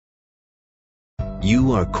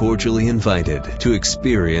You are cordially invited to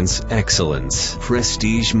experience excellence.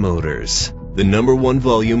 Prestige Motors, the #1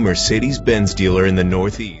 volume Mercedes-Benz dealer in the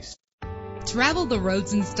Northeast. Travel the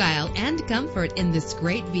roads in style and comfort in this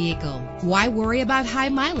great vehicle. Why worry about high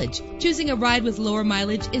mileage? Choosing a ride with lower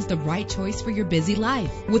mileage is the right choice for your busy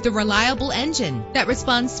life. With a reliable engine that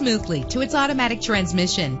responds smoothly to its automatic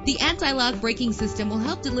transmission, the anti-lock braking system will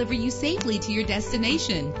help deliver you safely to your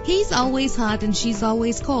destination. He's always hot and she's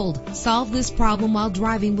always cold. Solve this problem while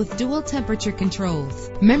driving with dual temperature controls.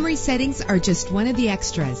 Memory settings are just one of the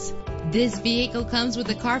extras. This vehicle comes with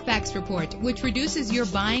a Carfax report, which reduces your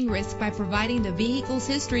buying risk by providing the vehicle's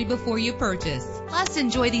history before you purchase. Plus,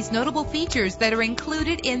 enjoy these notable features that are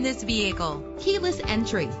included in this vehicle: keyless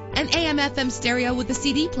entry, an AM/FM stereo with a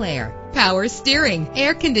CD player, power steering,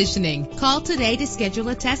 air conditioning. Call today to schedule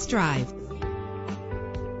a test drive.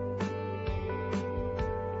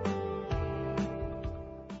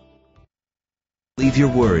 Leave your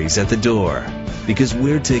worries at the door, because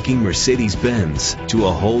we're taking Mercedes-Benz to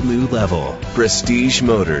a whole new level. Prestige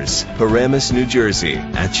Motors, Paramus, New Jersey,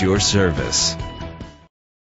 at your service.